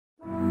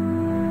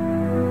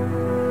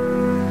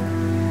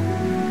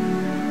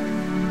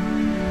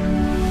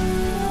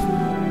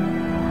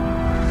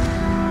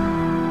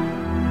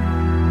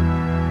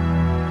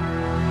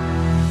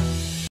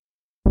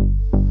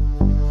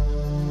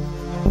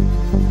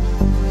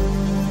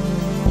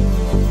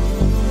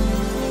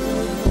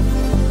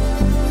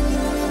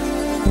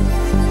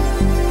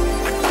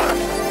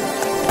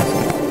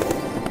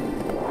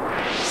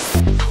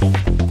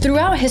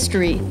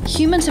history,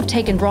 humans have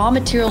taken raw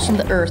materials from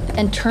the earth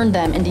and turned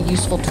them into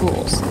useful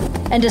tools.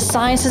 And as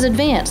science has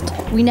advanced,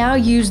 we now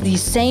use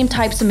these same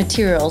types of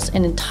materials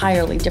in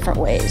entirely different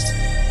ways.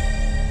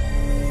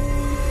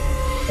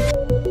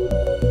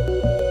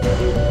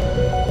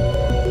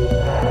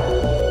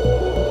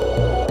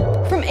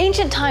 From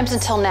ancient times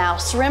until now,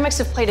 ceramics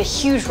have played a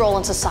huge role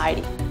in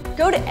society.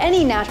 Go to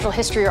any natural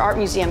history or art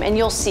museum and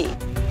you'll see.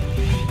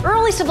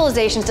 Early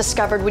civilizations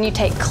discovered when you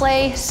take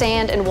clay,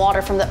 sand, and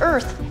water from the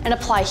earth and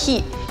apply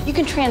heat, you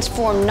can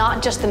transform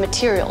not just the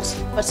materials,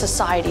 but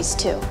societies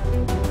too.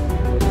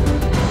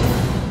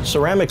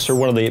 Ceramics are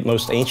one of the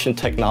most ancient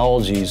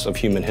technologies of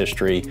human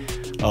history,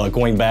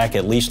 going back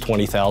at least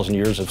 20,000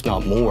 years, if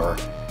not more.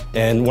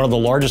 And one of the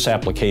largest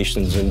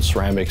applications in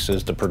ceramics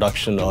is the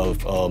production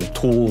of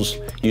tools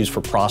used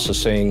for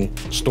processing,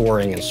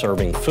 storing, and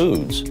serving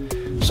foods.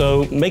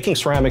 So making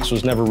ceramics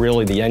was never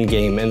really the end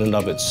game in and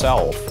of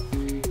itself.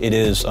 It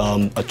is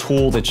a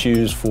tool that's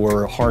used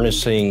for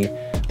harnessing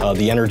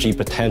the energy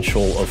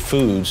potential of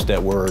foods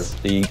that were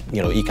the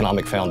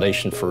economic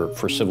foundation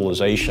for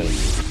civilization.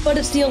 But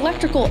it's the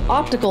electrical,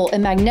 optical,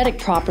 and magnetic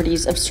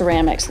properties of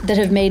ceramics that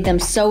have made them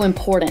so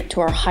important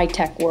to our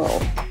high-tech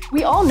world.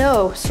 We all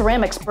know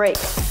ceramics break,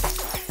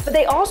 but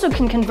they also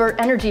can convert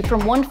energy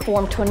from one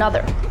form to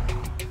another.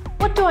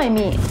 What do I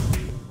mean?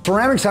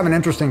 Ceramics have an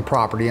interesting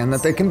property in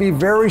that they can be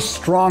very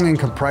strong in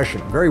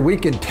compression, very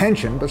weak in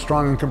tension, but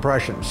strong in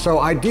compression. So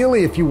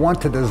ideally, if you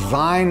want to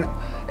design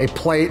a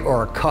plate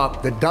or a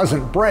cup that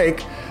doesn't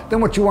break,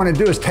 then what you want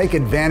to do is take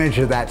advantage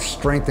of that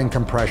strength and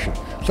compression.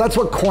 So that's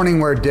what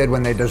Corningware did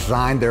when they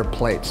designed their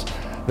plates.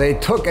 They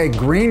took a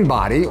green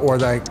body, or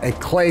a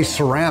clay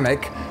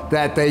ceramic,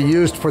 that they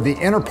used for the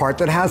inner part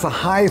that has a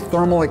high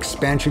thermal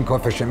expansion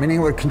coefficient, meaning it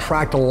would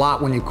contract a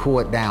lot when you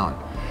cool it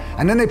down.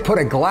 And then they put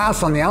a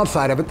glass on the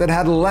outside of it that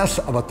had less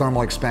of a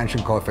thermal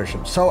expansion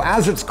coefficient. So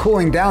as it's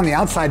cooling down, the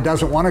outside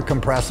doesn't want to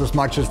compress as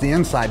much as the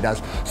inside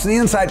does. So the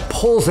inside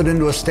pulls it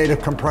into a state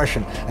of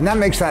compression. And that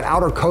makes that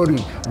outer coating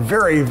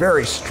very,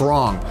 very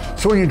strong.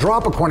 So when you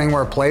drop a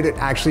Corningware plate, it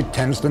actually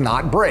tends to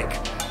not break.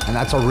 And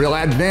that's a real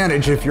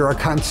advantage if you're a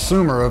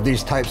consumer of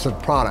these types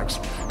of products.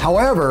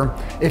 However,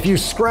 if you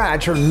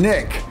scratch or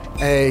nick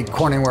a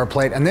Corningware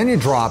plate and then you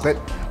drop it,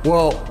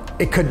 well,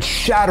 it could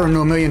shatter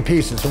into a million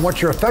pieces. And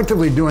what you're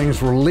effectively doing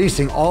is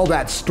releasing all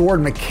that stored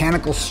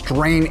mechanical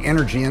strain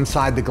energy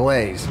inside the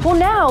glaze. Well,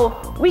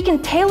 now we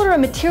can tailor a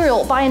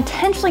material by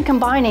intentionally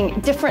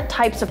combining different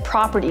types of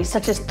properties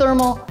such as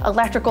thermal,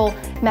 electrical,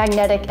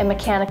 magnetic, and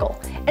mechanical.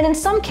 And in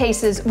some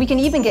cases, we can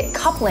even get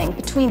coupling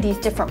between these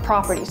different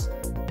properties.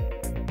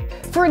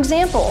 For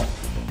example,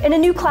 in a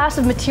new class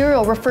of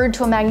material referred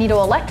to as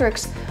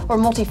magnetoelectrics or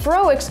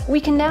multiferroics, we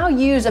can now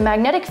use a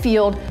magnetic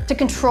field to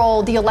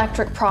control the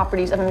electric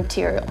properties of a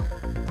material.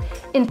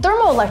 In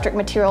thermoelectric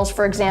materials,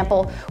 for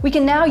example, we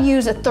can now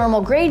use a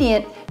thermal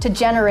gradient to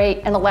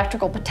generate an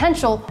electrical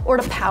potential or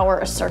to power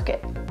a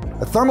circuit.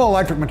 A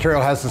thermoelectric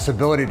material has this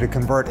ability to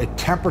convert a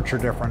temperature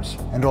difference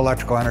into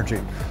electrical energy.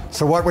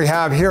 So what we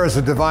have here is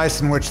a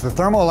device in which the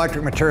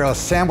thermoelectric material is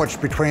sandwiched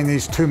between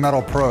these two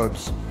metal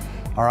probes.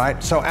 All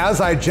right, so as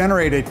I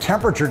generate a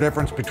temperature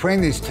difference between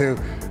these two,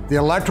 the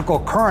electrical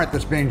current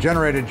that's being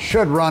generated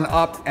should run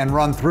up and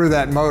run through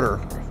that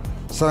motor.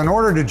 So in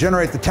order to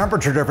generate the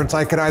temperature difference,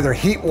 I could either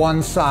heat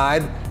one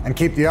side and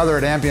keep the other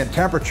at ambient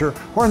temperature,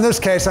 or in this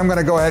case, I'm going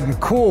to go ahead and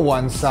cool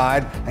one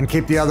side and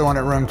keep the other one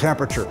at room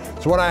temperature.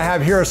 So what I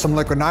have here is some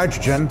liquid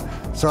nitrogen.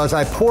 So as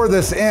I pour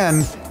this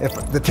in,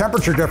 if the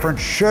temperature difference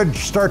should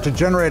start to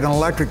generate an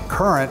electric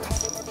current,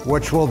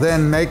 which will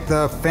then make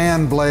the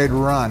fan blade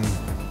run.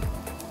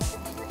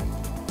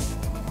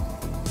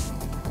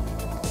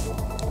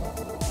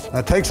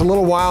 It takes a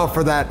little while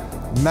for that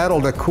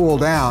metal to cool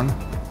down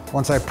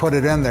once I put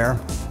it in there.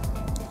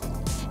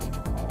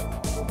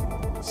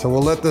 So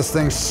we'll let this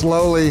thing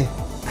slowly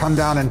come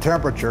down in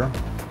temperature.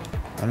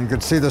 And you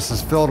can see this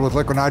is filled with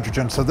liquid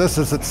nitrogen. So this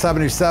is at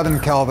 77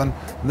 Kelvin.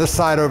 And this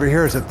side over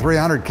here is at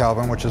 300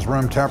 Kelvin, which is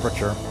room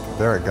temperature.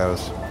 There it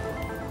goes.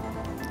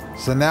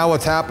 So now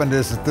what's happened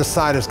is that this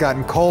side has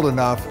gotten cold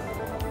enough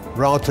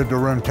relative to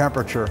room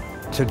temperature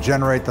to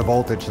generate the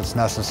voltage that's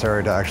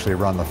necessary to actually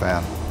run the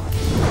fan.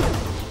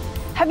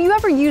 Have you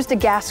ever used a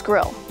gas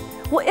grill?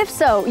 Well, if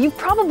so, you've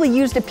probably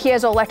used a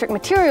piezoelectric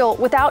material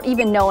without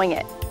even knowing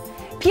it.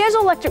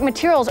 Piezoelectric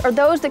materials are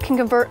those that can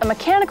convert a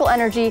mechanical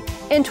energy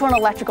into an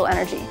electrical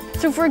energy.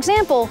 So for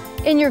example,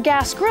 in your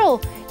gas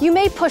grill, you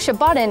may push a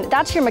button,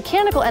 that's your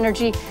mechanical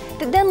energy,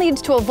 that then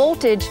leads to a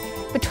voltage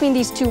between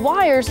these two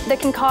wires that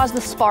can cause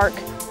the spark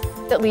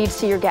that leads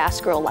to your gas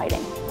grill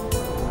lighting.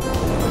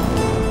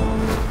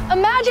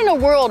 Imagine a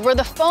world where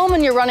the foam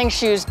in your running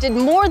shoes did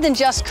more than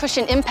just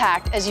cushion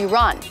impact as you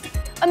run.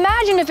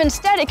 Imagine if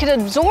instead it could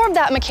absorb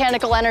that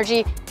mechanical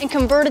energy and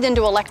convert it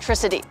into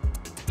electricity.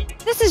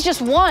 This is just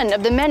one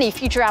of the many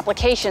future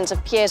applications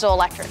of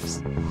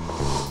piezoelectrics.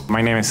 My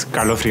name is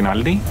Carlos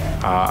Rinaldi.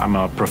 I'm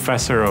a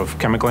professor of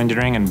chemical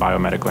engineering and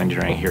biomedical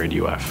engineering here at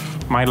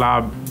UF. My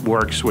lab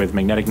works with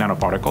magnetic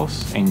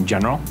nanoparticles in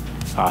general,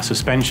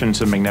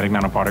 suspensions of magnetic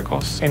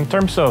nanoparticles. In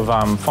terms of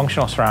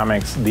functional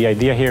ceramics, the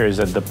idea here is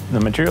that the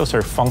materials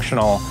are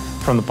functional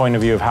from the point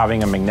of view of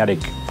having a magnetic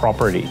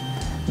property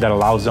that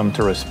allows them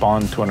to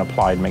respond to an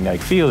applied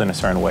magnetic field in a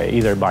certain way,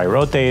 either by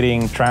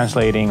rotating,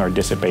 translating, or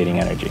dissipating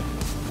energy.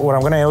 What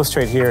I'm going to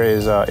illustrate here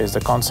is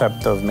the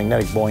concept of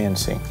magnetic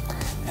buoyancy.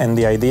 And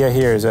the idea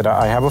here is that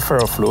I have a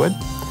ferrofluid.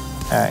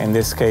 In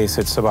this case,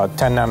 it's about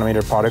 10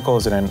 nanometer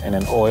particles in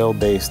an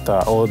oil-based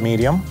oil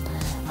medium.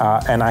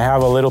 And I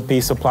have a little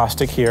piece of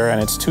plastic here,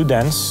 and it's too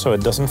dense, so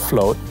it doesn't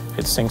float.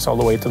 It sinks all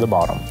the way to the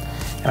bottom.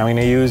 And I'm going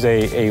to use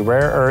a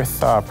rare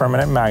earth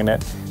permanent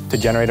magnet to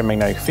generate a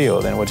magnetic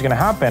field. And what's going to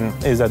happen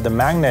is that the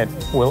magnet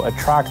will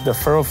attract the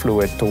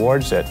ferrofluid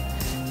towards it.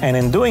 And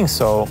in doing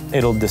so,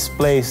 it'll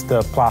displace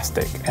the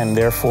plastic and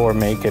therefore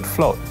make it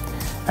float.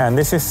 And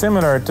this is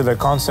similar to the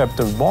concept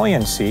of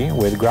buoyancy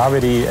with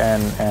gravity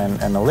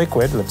and a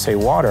liquid, let's say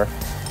water,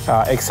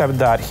 except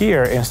that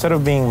here, instead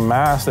of being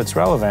mass that's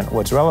relevant,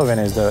 what's relevant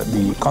is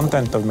the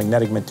content of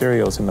magnetic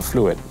materials in the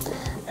fluid.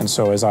 And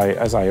so as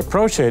I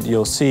approach it,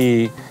 you'll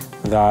see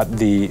that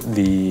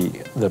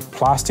the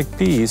plastic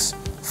piece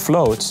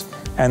floats,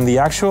 and the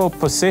actual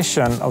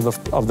position of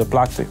the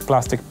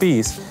plastic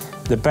piece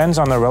depends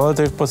on the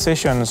relative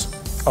positions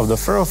of the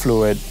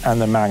ferrofluid and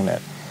the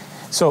magnet.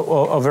 So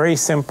a very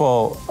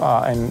simple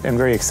and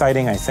very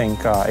exciting, I think,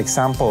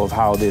 example of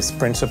how this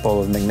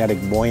principle of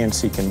magnetic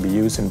buoyancy can be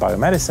used in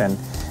biomedicine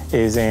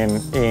is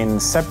in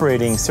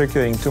separating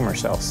circulating tumor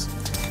cells.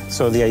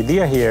 So the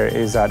idea here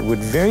is that with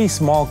very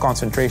small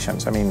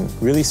concentrations, I mean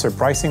really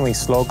surprisingly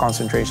slow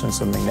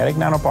concentrations of magnetic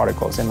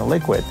nanoparticles in the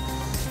liquid,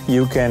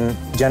 you can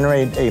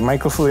generate a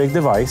microfluidic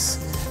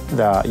device.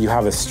 You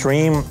have a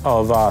stream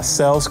of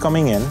cells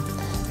coming in,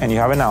 and you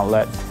have an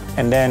outlet,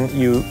 and then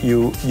you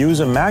use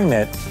a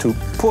magnet to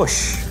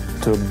push,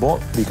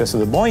 because of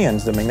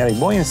the magnetic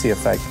buoyancy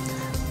effect,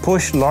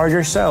 push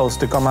larger cells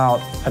to come out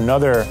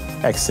another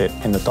exit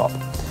in the top.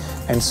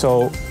 And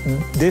so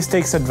this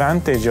takes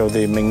advantage of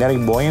the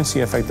magnetic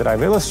buoyancy effect that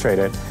I've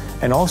illustrated,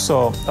 and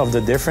also of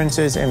the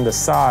differences in the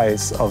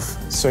size of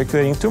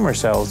circulating tumor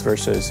cells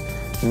versus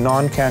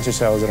non-cancer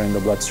cells that are in the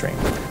bloodstream.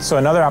 So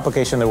another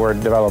application that we're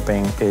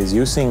developing is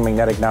using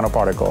magnetic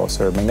nanoparticles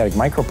or magnetic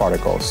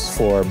microparticles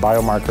for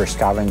biomarker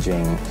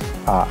scavenging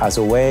as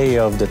a way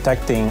of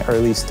detecting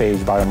early-stage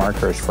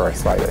biomarkers for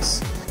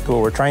arthritis.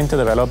 What we're trying to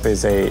develop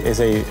is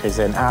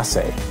an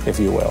assay, if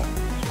you will,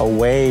 a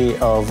way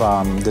of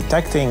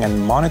detecting and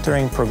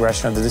monitoring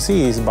progression of the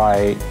disease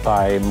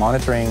by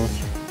monitoring,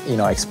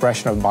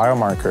 expression of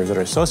biomarkers that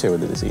are associated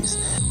with the disease.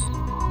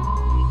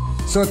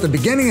 So at the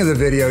beginning of the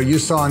video, you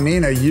saw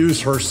Nina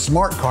use her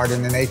smart card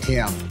in an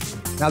ATM.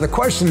 Now the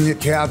question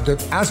that you have to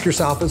ask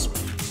yourself is,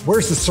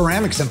 where's the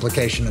ceramics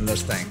implication in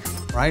this thing,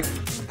 right?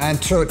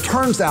 And so it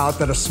turns out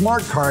that a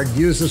smart card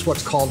uses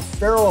what's called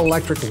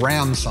ferroelectric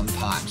RAM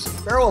sometimes.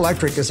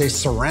 Ferroelectric is a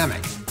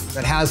ceramic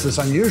that has this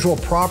unusual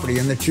property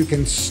in that you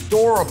can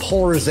store a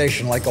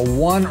polarization like a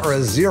 1 or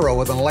a 0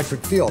 with an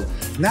electric field.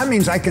 And that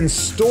means I can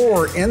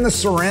store in the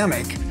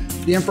ceramic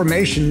the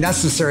information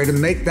necessary to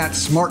make that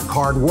smart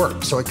card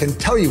work, so it can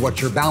tell you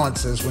what your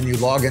balance is when you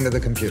log into the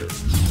computer.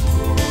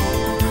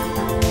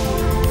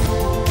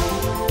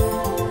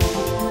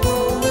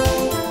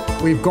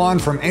 We've gone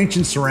from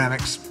ancient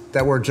ceramics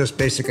that were just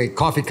basically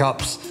coffee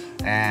cups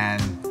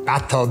and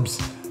bathtubs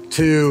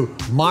to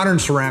modern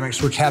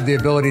ceramics, which have the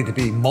ability to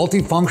be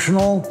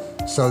multifunctional,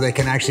 so they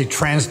can actually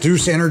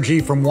transduce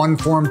energy from one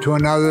form to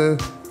another.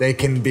 They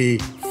can be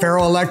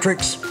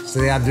ferroelectrics, so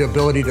they have the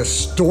ability to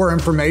store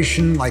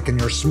information like in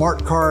your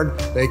smart card.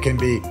 They can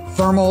be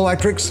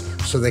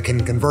thermoelectrics, so they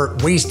can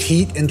convert waste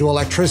heat into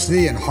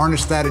electricity and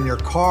harness that in your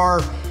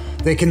car.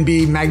 They can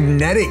be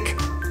magnetic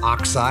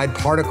oxide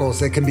particles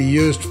that can be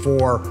used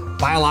for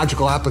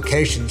biological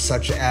applications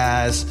such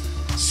as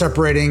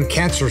separating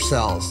cancer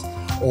cells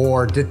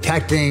or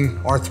detecting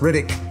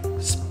arthritic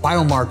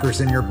biomarkers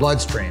in your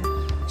bloodstream.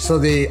 So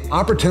the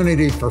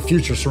opportunity for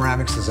future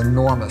ceramics is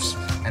enormous,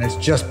 and it's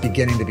just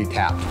beginning to be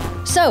tapped.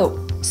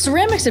 So,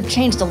 ceramics have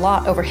changed a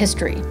lot over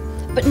history,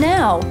 but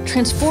now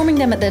transforming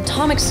them at the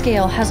atomic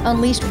scale has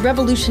unleashed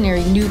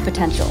revolutionary new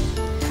potential.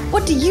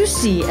 What do you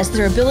see as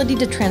their ability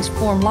to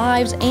transform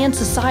lives and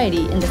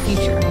society in the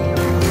future?